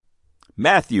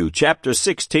Matthew chapter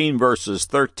 16, verses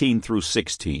 13 through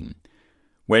 16.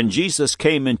 When Jesus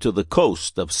came into the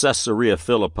coast of Caesarea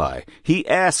Philippi, he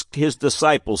asked his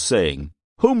disciples, saying,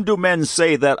 Whom do men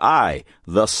say that I,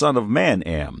 the Son of Man,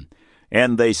 am?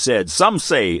 And they said, Some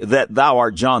say that thou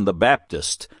art John the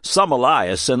Baptist, some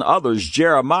Elias, and others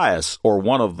Jeremiah, or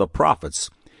one of the prophets.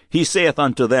 He saith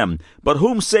unto them, But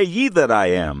whom say ye that I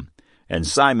am? And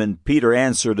Simon Peter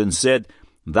answered and said,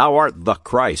 Thou art the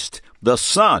Christ, the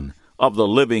Son of the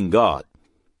living God.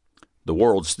 The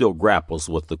world still grapples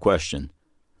with the question.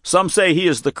 Some say he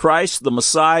is the Christ, the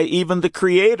Messiah, even the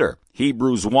Creator.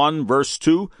 Hebrews 1, verse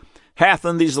 2, hath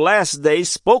in these last days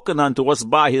spoken unto us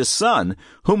by his Son,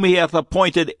 whom he hath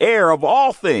appointed heir of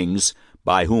all things,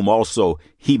 by whom also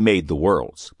he made the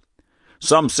worlds.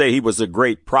 Some say he was a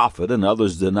great prophet, and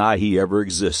others deny he ever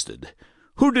existed.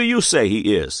 Who do you say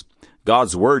he is?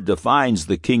 God's word defines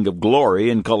the King of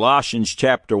Glory in Colossians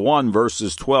chapter 1,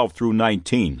 verses 12 through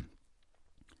 19.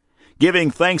 Giving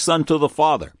thanks unto the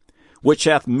Father, which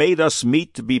hath made us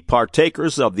meet to be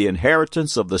partakers of the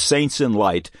inheritance of the saints in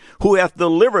light, who hath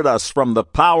delivered us from the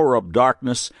power of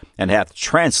darkness, and hath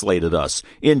translated us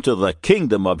into the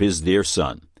kingdom of his dear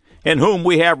Son, in whom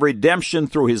we have redemption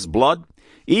through his blood,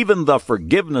 even the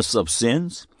forgiveness of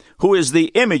sins, who is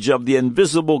the image of the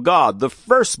invisible God, the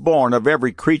firstborn of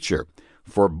every creature.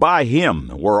 For by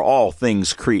him were all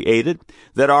things created,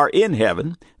 that are in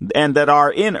heaven, and that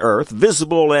are in earth,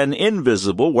 visible and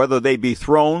invisible, whether they be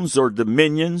thrones or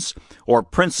dominions, or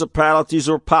principalities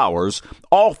or powers.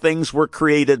 All things were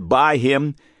created by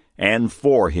him and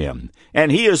for him.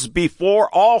 And he is before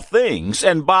all things,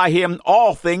 and by him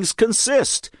all things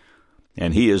consist.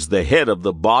 And he is the head of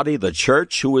the body, the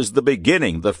church, who is the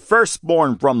beginning, the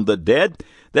firstborn from the dead,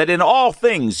 that in all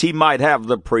things he might have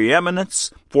the preeminence,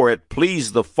 for it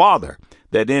pleased the Father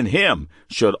that in him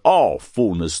should all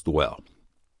fullness dwell.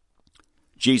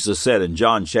 Jesus said in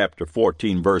John chapter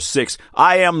 14, verse 6,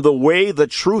 I am the way, the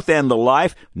truth, and the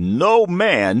life. No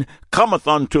man cometh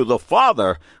unto the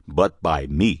Father but by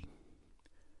me.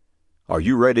 Are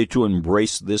you ready to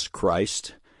embrace this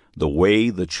Christ, the way,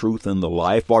 the truth, and the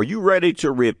life? Are you ready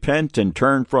to repent and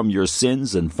turn from your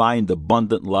sins and find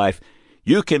abundant life?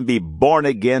 You can be born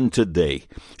again today.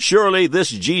 Surely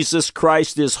this Jesus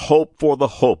Christ is hope for the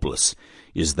hopeless.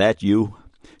 Is that you?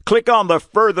 Click on the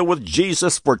Further with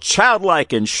Jesus for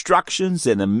childlike instructions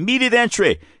and immediate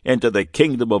entry into the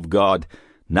kingdom of God.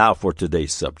 Now for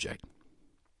today's subject.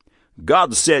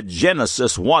 God said,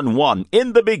 Genesis 1:1,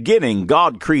 in the beginning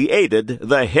God created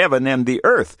the heaven and the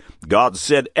earth. God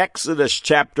said, Exodus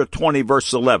chapter 20,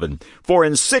 verse 11, for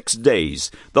in 6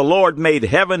 days the Lord made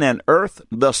heaven and earth,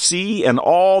 the sea, and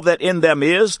all that in them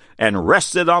is, and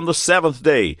rested on the seventh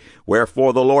day.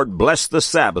 Wherefore the Lord blessed the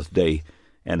Sabbath day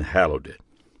and hallowed it.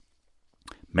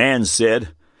 Man said,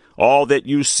 all that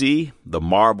you see, the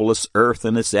marvelous earth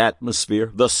and its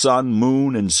atmosphere, the sun,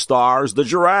 moon, and stars, the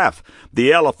giraffe,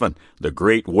 the elephant, the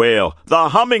great whale, the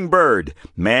hummingbird,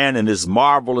 man and his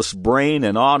marvelous brain,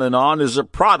 and on, is a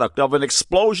product of an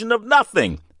explosion of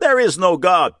nothing. There is no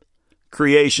God.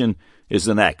 Creation is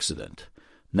an accident.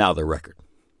 Now the record.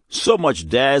 So much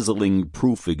dazzling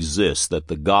proof exists that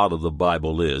the God of the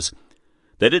Bible is,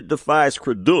 that it defies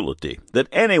credulity, that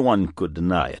anyone could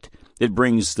deny it. It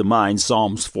brings to mind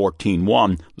Psalms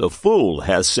 14:1. The fool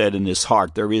has said in his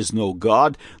heart, there is no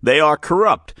God. They are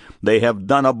corrupt. They have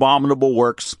done abominable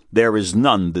works. There is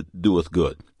none that doeth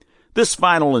good. This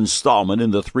final installment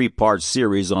in the 3-part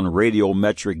series on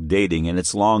radiometric dating and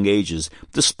its long ages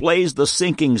displays the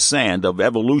sinking sand of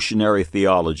evolutionary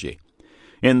theology.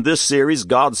 In this series,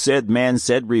 God Said, Man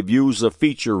Said reviews a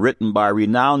feature written by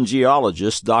renowned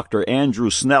geologist Dr.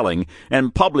 Andrew Snelling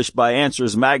and published by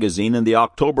Answers Magazine in the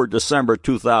October-December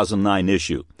 2009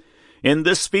 issue. In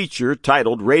this feature,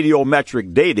 titled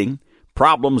Radiometric Dating,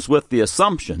 Problems with the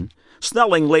Assumption,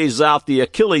 Snelling lays out the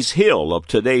Achilles heel of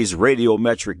today's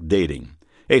radiometric dating.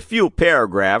 A few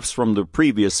paragraphs from the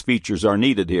previous features are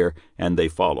needed here, and they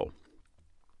follow.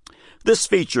 This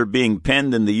feature, being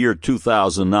penned in the year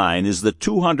 2009, is the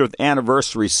 200th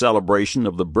anniversary celebration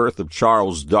of the birth of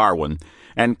Charles Darwin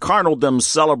and Carnaldum's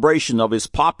celebration of his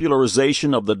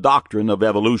popularization of the doctrine of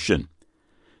evolution.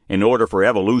 In order for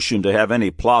evolution to have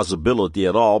any plausibility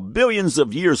at all, billions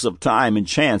of years of time and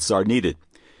chance are needed.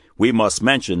 We must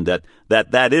mention that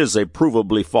is a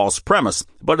provably false premise,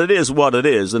 but it is what it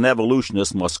is, and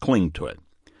evolutionists must cling to it.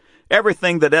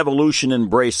 Everything that evolution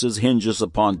embraces hinges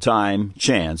upon time,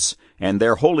 chance, and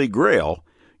their holy grail,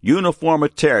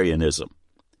 uniformitarianism.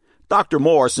 Dr.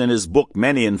 Morse, in his book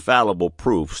Many Infallible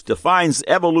Proofs, defines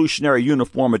evolutionary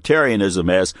uniformitarianism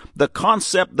as the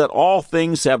concept that all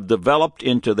things have developed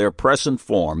into their present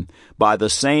form by the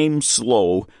same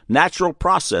slow, natural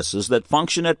processes that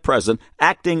function at present,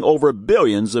 acting over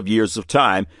billions of years of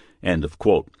time. End of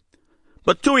quote.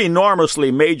 But two enormously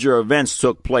major events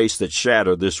took place that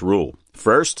shatter this rule.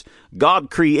 First, God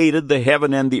created the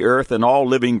heaven and the earth and all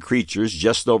living creatures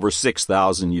just over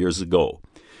 6,000 years ago.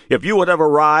 If you would have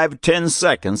arrived 10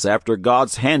 seconds after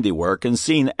God's handiwork and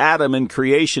seen Adam in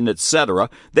creation, etc.,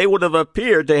 they would have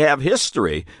appeared to have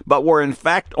history, but were in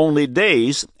fact only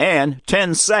days and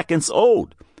 10 seconds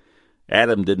old.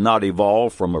 Adam did not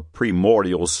evolve from a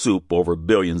primordial soup over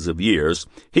billions of years.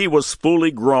 He was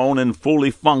fully grown and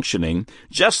fully functioning,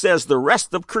 just as the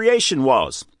rest of creation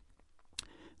was.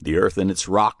 The earth and its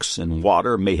rocks and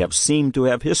water may have seemed to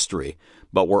have history,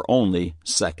 but were only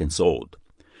seconds old.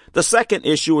 The second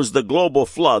issue is the global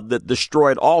flood that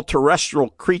destroyed all terrestrial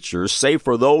creatures save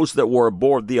for those that were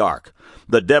aboard the ark.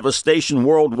 The devastation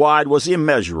worldwide was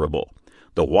immeasurable.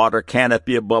 The water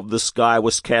canopy above the sky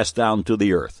was cast down to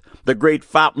the earth. The great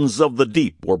fountains of the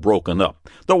deep were broken up.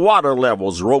 The water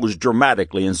levels rose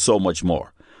dramatically, and so much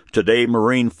more. Today,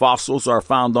 marine fossils are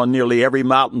found on nearly every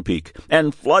mountain peak,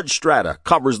 and flood strata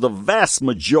covers the vast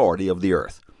majority of the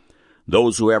earth.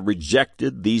 Those who have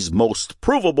rejected these most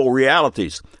provable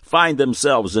realities find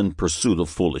themselves in pursuit of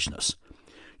foolishness.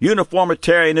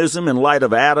 Uniformitarianism in light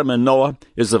of Adam and Noah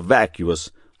is a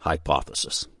vacuous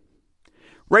hypothesis.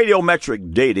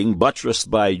 Radiometric dating, buttressed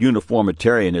by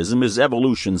uniformitarianism, is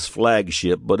evolution's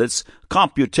flagship, but its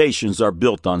computations are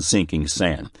built on sinking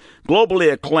sand.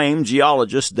 Globally acclaimed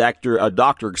geologist Dr.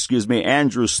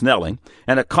 Andrew Snelling,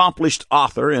 an accomplished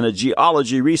author and a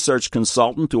geology research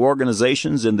consultant to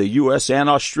organizations in the U.S. and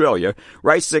Australia,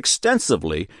 writes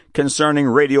extensively concerning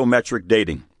radiometric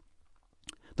dating.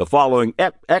 The following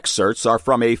excerpts are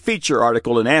from a feature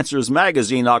article in Answers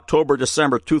Magazine,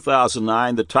 October-December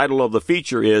 2009. The title of the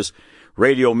feature is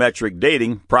Radiometric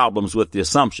Dating, Problems with the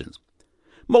Assumptions.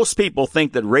 Most people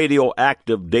think that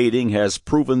radioactive dating has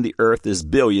proven the Earth is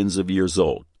billions of years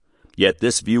old. Yet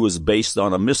this view is based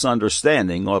on a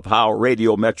misunderstanding of how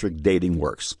radiometric dating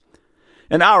works.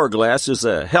 An hourglass is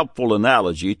a helpful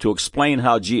analogy to explain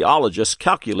how geologists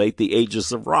calculate the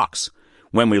ages of rocks.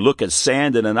 When we look at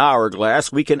sand in an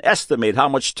hourglass, we can estimate how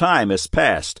much time has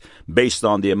passed based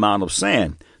on the amount of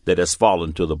sand that has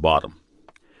fallen to the bottom.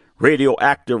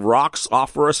 Radioactive rocks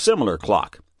offer a similar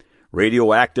clock.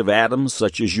 Radioactive atoms,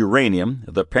 such as uranium,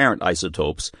 the parent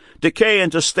isotopes, decay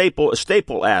into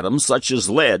staple atoms, such as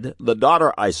lead, the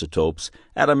daughter isotopes,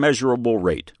 at a measurable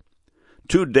rate.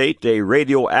 To date, a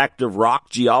radioactive rock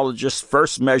geologist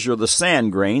first measure the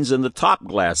sand grains in the top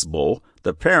glass bowl,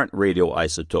 the parent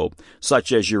radioisotope,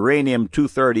 such as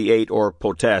uranium-238 or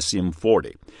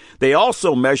potassium-40. They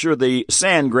also measure the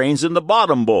sand grains in the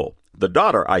bottom bowl, the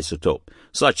daughter isotope,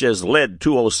 such as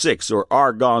lead-206 or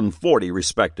argon-40,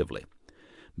 respectively.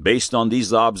 Based on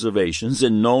these observations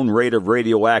and known rate of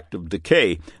radioactive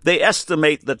decay, they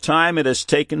estimate the time it has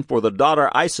taken for the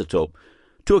daughter isotope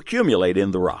to accumulate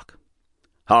in the rock.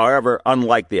 However,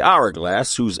 unlike the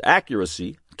hourglass, whose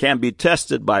accuracy can be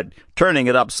tested by turning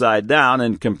it upside down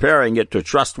and comparing it to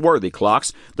trustworthy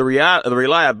clocks, the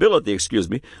reliability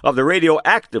of the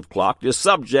radioactive clock is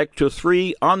subject to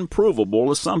three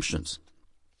unprovable assumptions.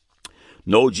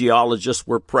 No geologists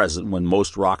were present when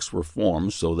most rocks were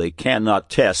formed, so they cannot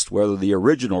test whether the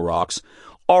original rocks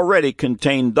already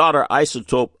contained daughter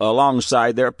isotope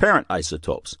alongside their parent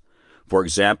isotopes. For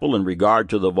example, in regard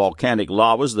to the volcanic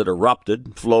lavas that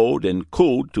erupted, flowed, and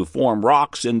cooled to form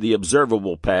rocks in the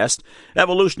observable past,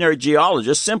 evolutionary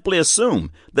geologists simply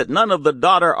assume that none of the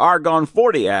daughter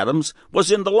argon-40 atoms was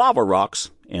in the lava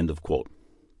rocks. End of quote.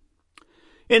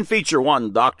 In Feature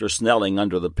 1, Dr. Snelling,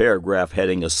 under the paragraph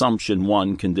heading Assumption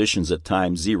 1, Conditions at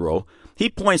Time Zero, he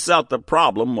points out the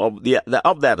problem of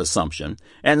that assumption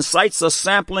and cites a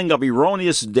sampling of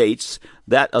erroneous dates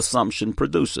that assumption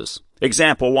produces.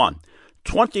 Example 1.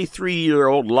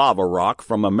 23-year-old lava rock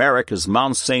from America's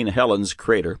Mount St. Helens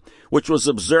crater, which was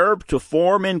observed to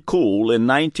form and cool in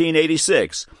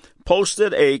 1986,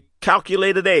 posted a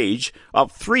calculated age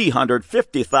of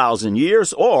 350,000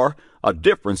 years, or a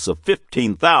difference of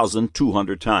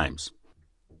 15,200 times.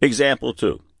 Example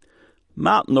 2.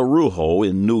 Mount Naruho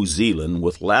in New Zealand,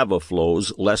 with lava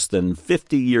flows less than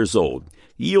 50 years old,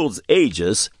 yields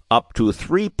ages up to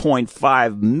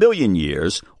 3.5 million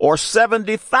years, or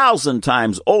 70,000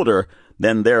 times older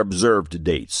than their observed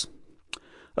dates.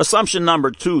 Assumption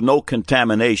number 2, no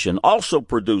contamination, also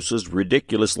produces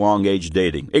ridiculous long-age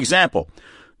dating. Example,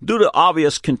 Due to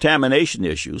obvious contamination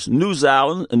issues, New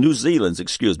Zealand's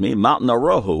Mount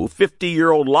Naruhu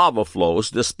 50-year-old lava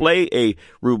flows display a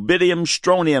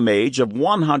rubidium-strontium age of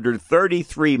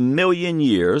 133 million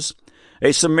years, a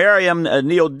samarium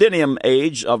neodymium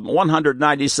age of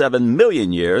 197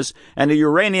 million years, and a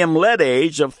uranium-lead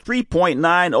age of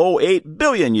 3.908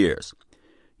 billion years.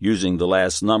 Using the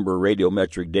last number,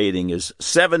 radiometric dating is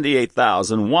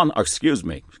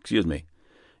 78,160,000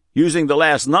 Using the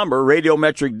last number,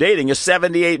 radiometric dating is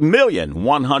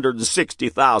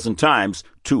 78,160,000 times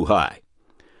too high.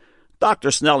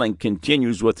 Dr. Snelling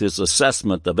continues with his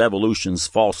assessment of evolution's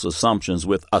false assumptions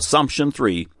with Assumption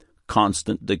 3,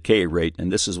 constant decay rate, and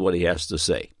this is what he has to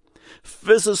say.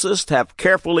 Physicists have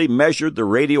carefully measured the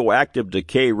radioactive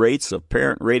decay rates of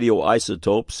parent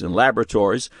radioisotopes in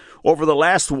laboratories over the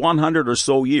last 100 or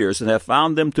so years and have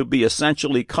found them to be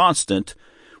essentially constant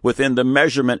within the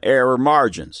measurement error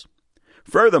margins.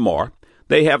 Furthermore,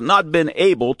 they have not been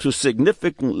able to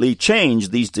significantly change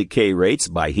these decay rates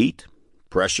by heat,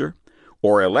 pressure,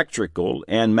 or electrical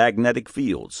and magnetic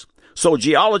fields. So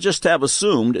geologists have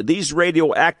assumed these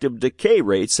radioactive decay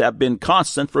rates have been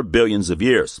constant for billions of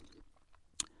years.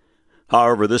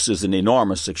 However, this is an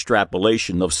enormous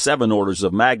extrapolation of 7 orders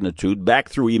of magnitude back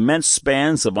through immense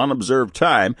spans of unobserved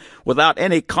time without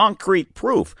any concrete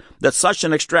proof that such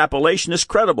an extrapolation is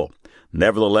credible.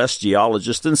 Nevertheless,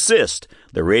 geologists insist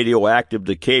the radioactive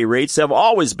decay rates have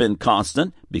always been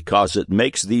constant because it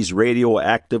makes these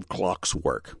radioactive clocks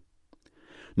work.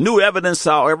 New evidence,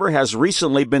 however, has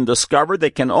recently been discovered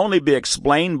that can only be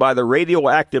explained by the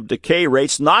radioactive decay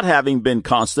rates not having been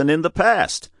constant in the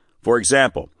past. For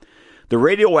example, the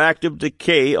radioactive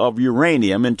decay of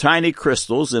uranium in tiny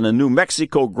crystals in a New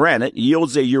Mexico granite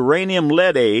yields a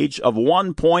uranium-lead age of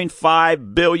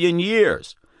 1.5 billion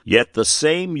years. Yet the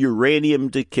same uranium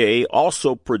decay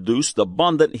also produced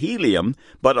abundant helium,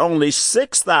 but only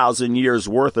 6,000 years'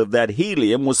 worth of that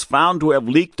helium was found to have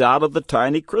leaked out of the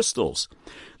tiny crystals.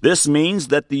 This means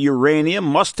that the uranium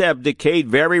must have decayed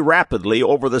very rapidly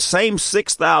over the same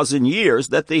 6,000 years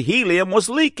that the helium was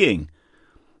leaking.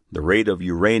 The rate of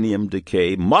uranium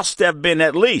decay must have been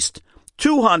at least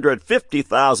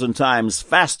 250,000 times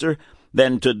faster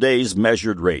than today's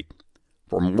measured rate.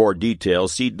 For more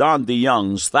details, see Don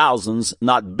DeYoung's Thousands,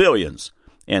 Not Billions.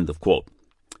 End of quote.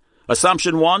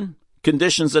 Assumption 1,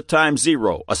 conditions at time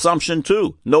 0. Assumption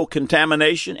 2, no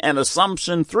contamination. And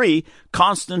Assumption 3,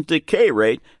 constant decay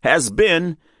rate, has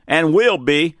been and will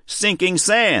be sinking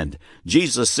sand.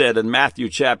 Jesus said in Matthew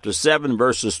chapter 7,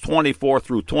 verses 24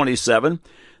 through 27,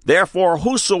 "Therefore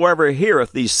whosoever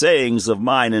heareth these sayings of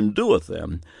mine and doeth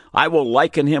them, I will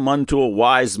liken him unto a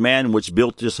wise man which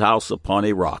built his house upon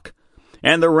a rock.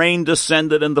 And the rain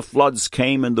descended, and the floods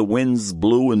came, and the winds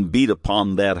blew and beat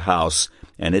upon that house,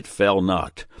 and it fell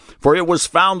not. For it was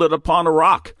founded upon a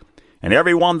rock. And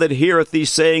every one that heareth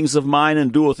these sayings of mine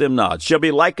and doeth them not shall be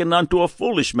likened unto a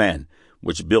foolish man,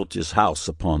 which built his house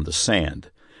upon the sand.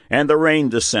 And the rain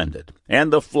descended,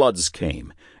 and the floods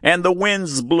came, and the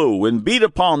winds blew and beat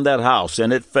upon that house,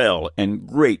 and it fell, and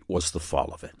great was the fall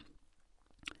of it."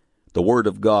 The word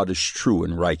of God is true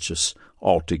and righteous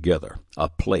altogether, a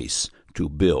place to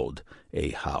build a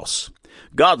house.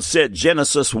 God said,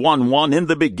 Genesis 1:1, "In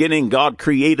the beginning God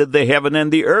created the heaven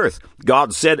and the earth."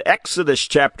 God said, Exodus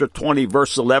chapter 20,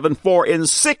 verse 11, "For in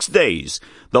 6 days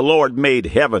the Lord made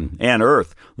heaven and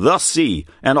earth, the sea,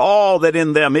 and all that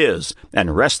in them is,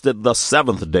 and rested the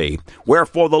 7th day.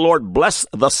 Wherefore the Lord blessed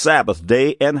the Sabbath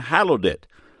day and hallowed it."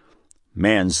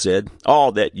 Man said,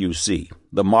 "All that you see,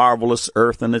 the marvelous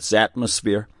earth and its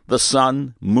atmosphere, the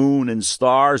sun, moon, and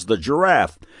stars, the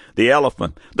giraffe, the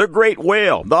elephant, the great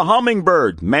whale, the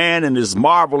hummingbird, man and his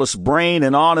marvelous brain,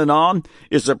 and on,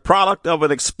 is a product of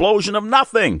an explosion of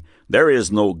nothing. There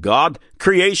is no God.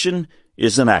 Creation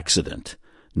is an accident."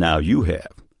 Now you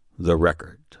have the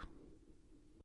record.